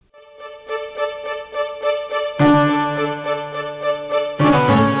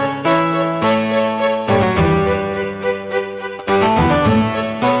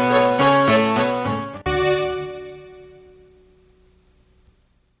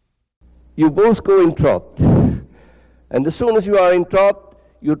you both go in trot. And as soon as you are in trot,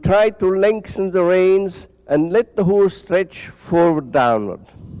 you try to lengthen the reins and let the horse stretch forward downward.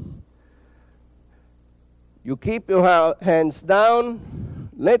 You keep your hands down,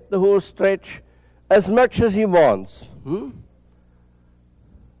 let the horse stretch as much as he wants.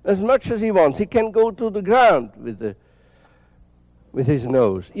 As much as he wants. He can go to the ground with his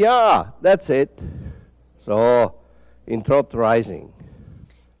nose. Yeah, that's it. So, in trot rising.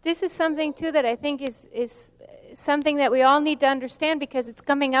 This is something, too, that I think is something that we all need to understand because it's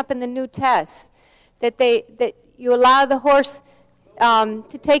coming up in the new tests. That you allow the horse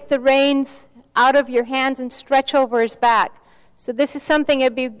to take the reins out of your hands and stretch over his back. So this is something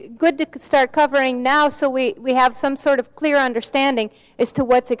it'd be good to start covering now so we have some sort of clear understanding as to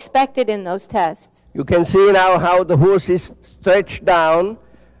what's expected in those tests. You can see now how the horse is stretched down,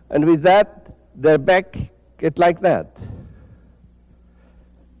 and with that, their back get like that.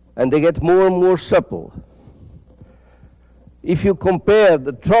 And they get more and more supple. If you compare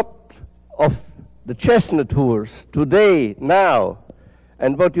the trot of the chestnut horse today, now,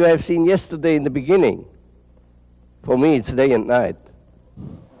 and what you have seen yesterday in the beginning, for me it's day and night.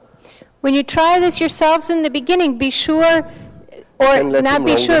 When you try this yourselves in the beginning, be sure, or not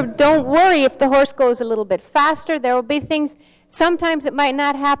be sure, don't worry if the horse goes a little bit faster. There will be things, sometimes it might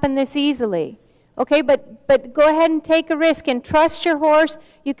not happen this easily. Okay, but go ahead and take a risk and trust your horse.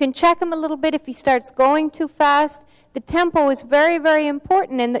 You can check him a little bit if he starts going too fast. The tempo is very, very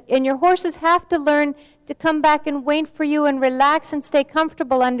important, and your horses have to learn to come back and wait for you and relax and stay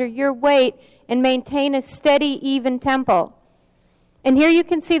comfortable under your weight and maintain a steady, even tempo. And here you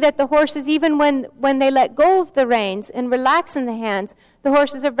can see that the horses, even when they let go of the reins and relax in the hands, the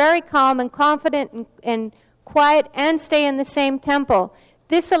horses are very calm and confident and quiet and stay in the same tempo.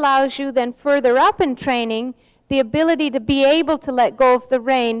 This allows you then further up in training the ability to be able to let go of the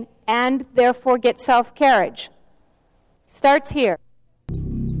rein and therefore get self-carriage. Starts here.